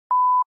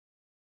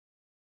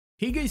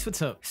Hey guys,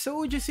 what's up?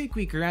 So just a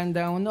quick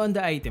rundown on the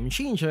item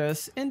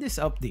changes in this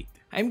update.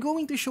 I'm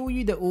going to show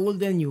you the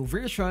old and new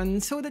version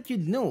so that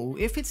you'd know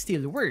if it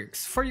still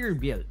works for your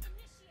build.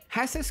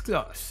 Hassas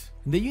Clause.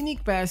 The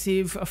unique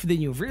passive of the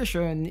new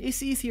version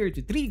is easier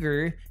to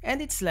trigger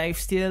and its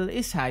lifesteal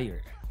is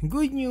higher.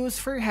 Good news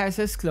for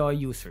Hassas Claw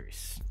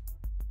users.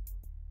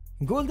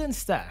 Golden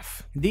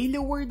Staff. They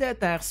lowered the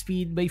attack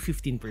speed by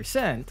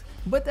 15%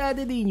 but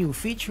added a new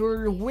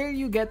feature where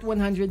you get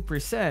 100%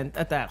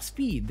 attack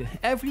speed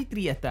every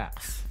 3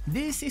 attacks.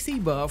 This is a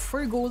buff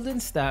for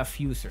Golden Staff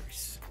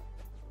users.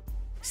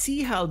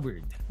 Sea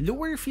Halberd.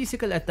 Lower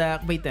physical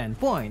attack by 10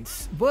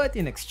 points, but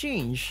in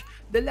exchange,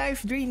 the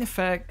life drain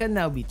effect can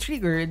now be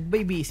triggered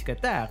by basic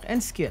attack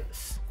and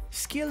skills.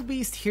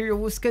 Skill-based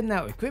heroes can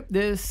now equip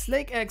this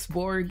like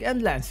X-Borg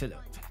and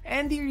Lancelot.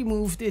 And they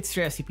removed its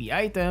recipe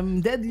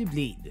item, Deadly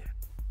Blade.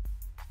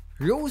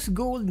 Rose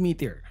Gold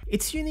Meteor.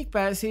 Its unique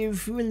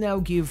passive will now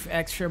give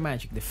extra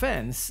magic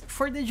defense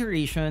for the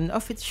duration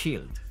of its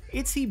shield.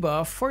 It's a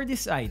buff for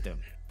this item.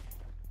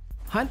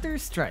 Hunter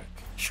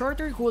Strike.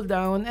 Shorter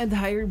cooldown and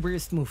higher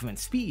burst movement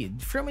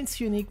speed from its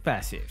unique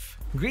passive.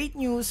 Great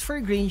news for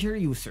Granger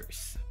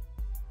users.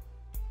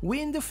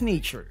 Wind of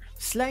Nature.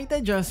 Slight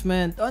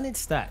adjustment on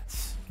its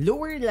stats.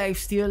 Lower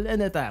lifesteal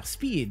and attack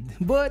speed,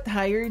 but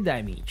higher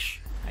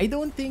damage. I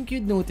don't think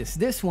you'd notice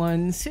this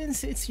one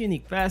since its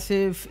unique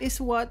passive is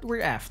what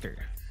we're after.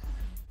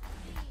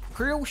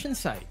 Corrosion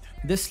Sight.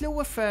 The slow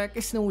effect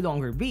is no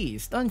longer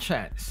based on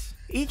chance.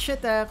 Each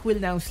attack will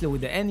now slow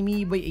the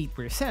enemy by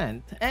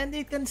 8% and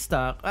it can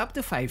stack up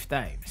to 5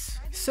 times.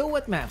 So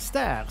at max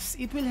stacks,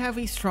 it will have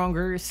a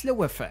stronger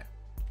slow effect.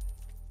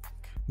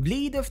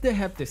 Blade of the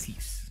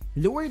Heptasis.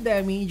 Lower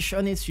damage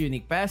on its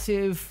unique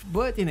passive,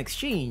 but in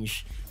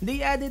exchange,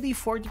 they added a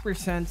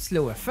 40%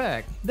 slow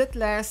effect that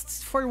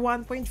lasts for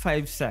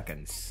 1.5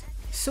 seconds.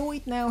 So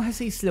it now has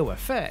a slow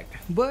effect,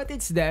 but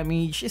its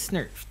damage is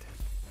nerfed.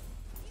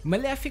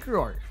 Malefic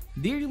Roar.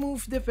 They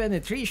removed the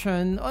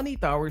penetration on a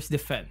tower's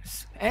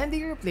defense, and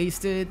they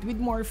replaced it with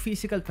more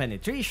physical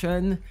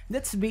penetration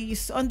that's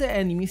based on the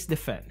enemy's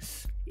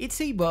defense. It's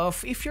a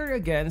buff if you're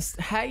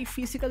against high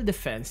physical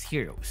defense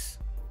heroes.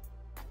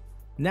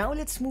 Now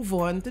let's move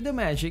on to the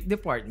Magic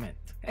Department.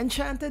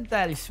 Enchanted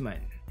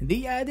Talisman.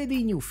 They added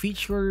a new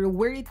feature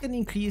where it can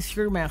increase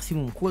your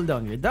maximum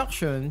cooldown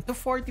reduction to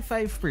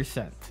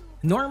 45%.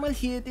 Normal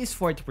hit is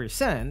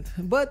 40%,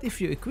 but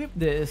if you equip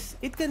this,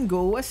 it can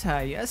go as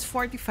high as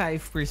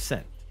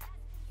 45%.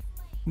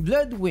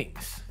 Blood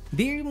Wings.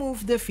 They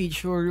removed the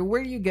feature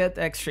where you get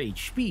extra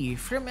HP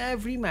from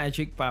every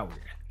magic power.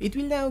 It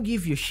will now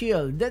give you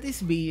shield that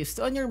is based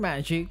on your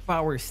magic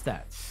power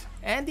stats,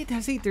 and it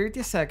has a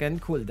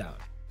 30-second cooldown.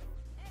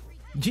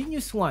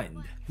 Genius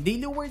Wand. They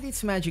lowered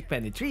its magic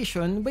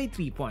penetration by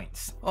 3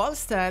 points. All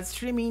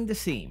stats remain the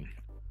same.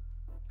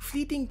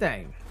 Fleeting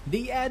Time.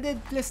 They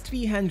added plus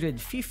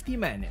 350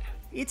 mana.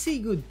 It's a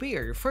good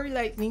pair for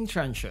Lightning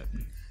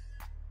Truncheon.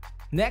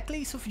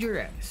 Necklace of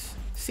Durance.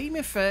 Same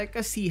effect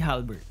as Sea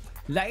Halberd.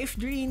 Life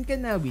Drain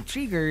can now be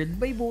triggered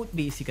by both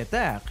basic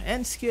attack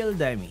and skill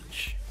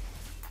damage.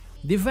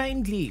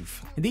 Divine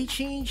Glaive. They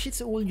changed its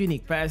old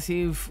unique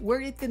passive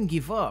where it can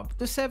give up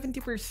to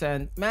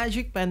 70%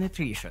 magic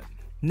penetration.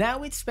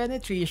 Now its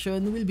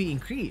penetration will be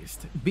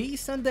increased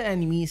based on the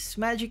enemy's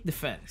magic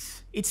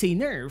defense. It's a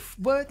nerf,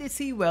 but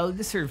it's a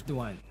well-deserved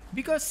one,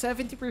 because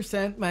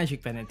 70%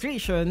 magic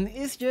penetration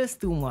is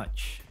just too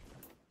much.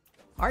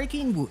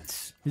 Arcane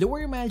Boots.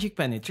 Lower magic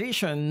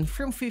penetration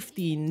from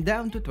 15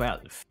 down to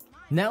 12.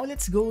 Now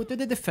let's go to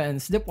the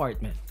Defense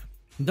Department.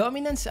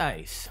 Dominance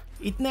Eyes.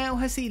 It now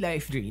has a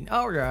life drain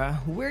aura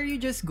where you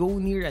just go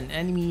near an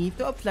enemy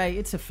to apply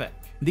its effect.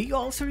 They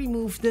also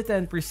removed the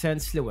 10%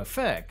 slow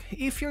effect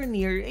if you're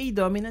near a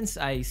Dominance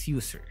Eyes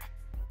user.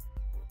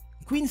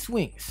 Queen's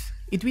Wings.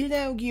 It will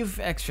now give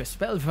extra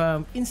spell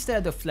vamp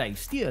instead of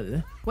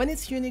lifesteal when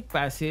its unique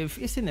passive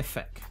is in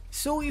effect.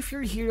 So if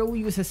your hero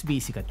uses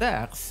basic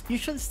attacks, you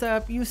should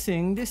stop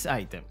using this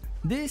item.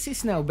 This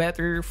is now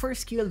better for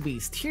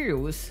skill-based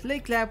heroes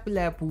like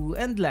Lapu-Lapu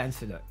and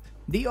Lancelot.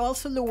 They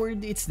also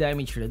lowered its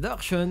damage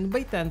reduction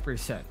by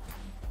 10%.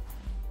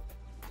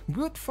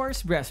 Brute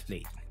Force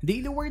Breastplate.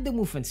 They lowered the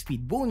movement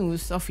speed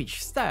bonus of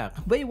each stack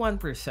by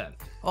 1%.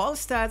 All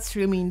stats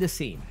remain the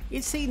same.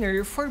 It's a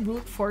nerf for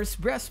Brute Force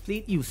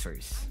Breastplate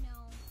users.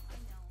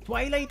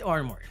 Twilight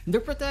Armor.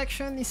 The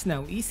protection is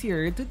now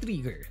easier to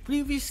trigger.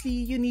 Previously,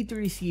 you need to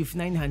receive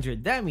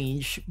 900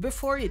 damage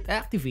before it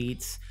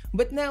activates,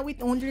 but now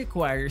it only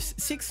requires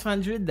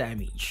 600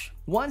 damage.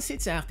 Once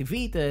it's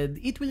activated,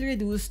 it will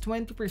reduce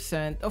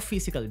 20% of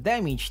physical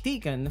damage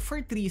taken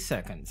for 3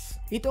 seconds.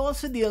 It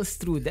also deals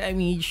true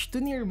damage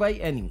to nearby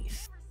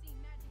enemies.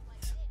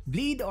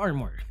 Blade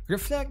Armor.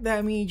 Reflect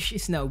damage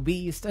is now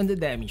based on the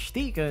damage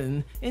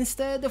taken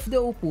instead of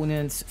the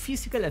opponent's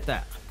physical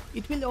attack.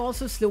 It will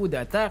also slow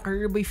the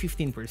attacker by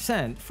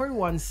 15% for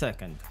 1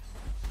 second.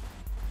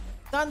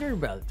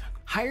 Thunderbelt.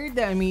 Higher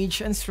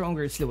damage and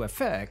stronger slow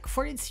effect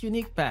for its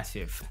unique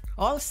passive.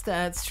 All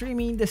stats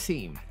remain the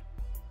same.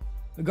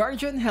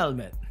 Guardian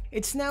Helmet.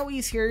 It's now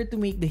easier to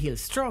make the heal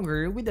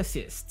stronger with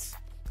assists.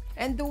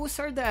 And those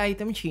are the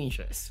item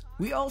changes.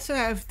 We also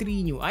have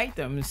 3 new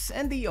items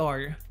and they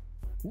are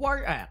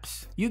War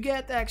Axe. You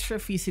get extra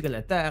physical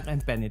attack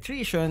and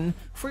penetration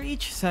for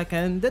each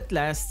second that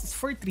lasts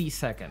for 3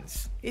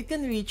 seconds. It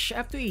can reach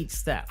up to 8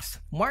 stacks.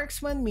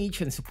 Marksman,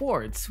 Mage, and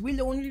Supports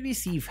will only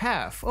receive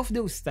half of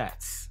those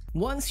stats.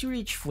 Once you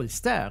reach full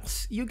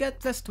stacks, you get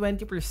plus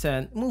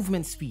 20%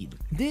 movement speed.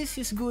 This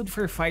is good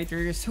for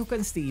fighters who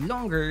can stay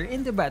longer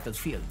in the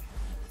battlefield.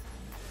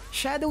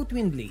 Shadow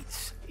Twin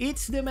Blades.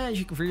 It's the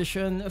magic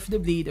version of the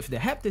Blade of the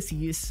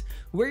Heptasis,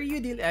 where you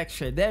deal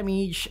extra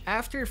damage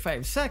after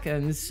 5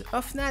 seconds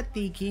of not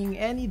taking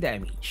any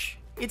damage.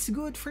 It's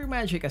good for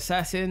magic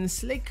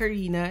assassins like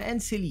Karina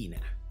and Selena.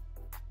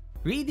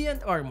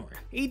 Radiant Armor,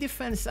 a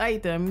defense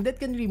item that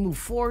can remove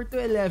 4 to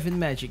 11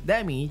 magic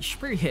damage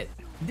per hit.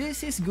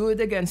 This is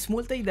good against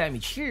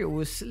multi-damage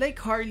heroes like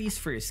Harley's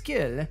first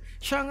skill,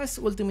 Shanga's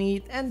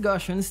ultimate, and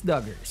Goshen's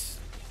daggers.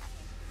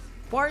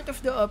 Part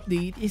of the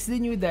update is the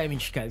new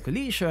damage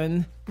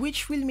calculation,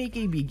 which will make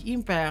a big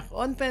impact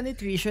on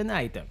penetration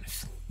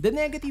items. The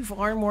negative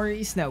armor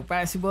is now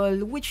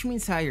possible, which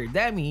means higher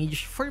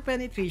damage for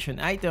penetration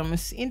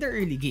items in the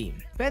early game.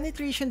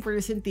 Penetration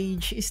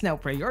percentage is now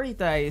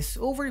prioritized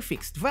over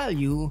fixed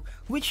value,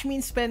 which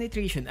means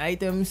penetration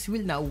items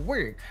will now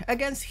work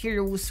against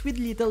heroes with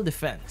little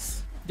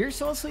defense.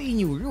 There's also a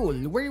new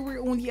rule where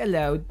we're only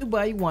allowed to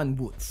buy 1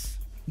 boots.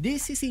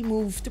 This is a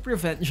move to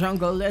prevent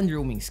jungle and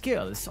roaming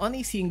skills on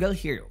a single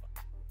hero.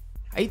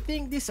 I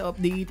think this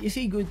update is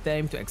a good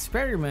time to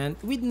experiment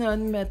with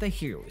non-meta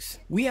heroes.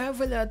 We have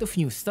a lot of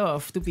new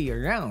stuff to play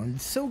around,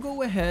 so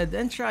go ahead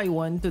and try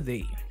one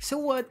today. So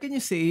what can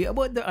you say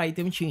about the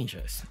item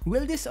changes?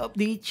 Will this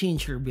update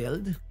change your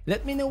build?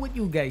 Let me know what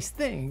you guys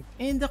think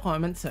in the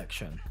comment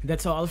section.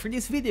 That's all for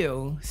this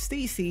video.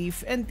 Stay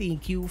safe and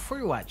thank you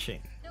for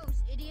watching. Those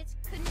idiots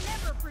could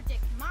never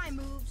predict my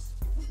moves.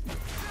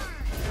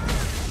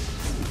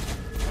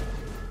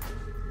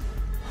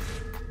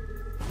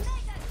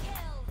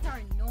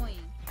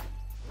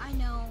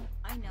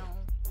 I know.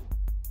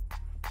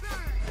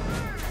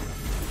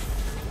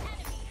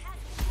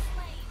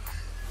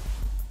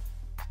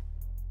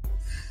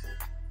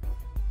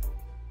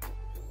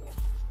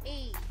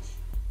 Age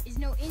is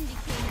no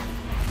indicator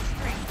of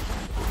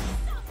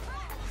strength.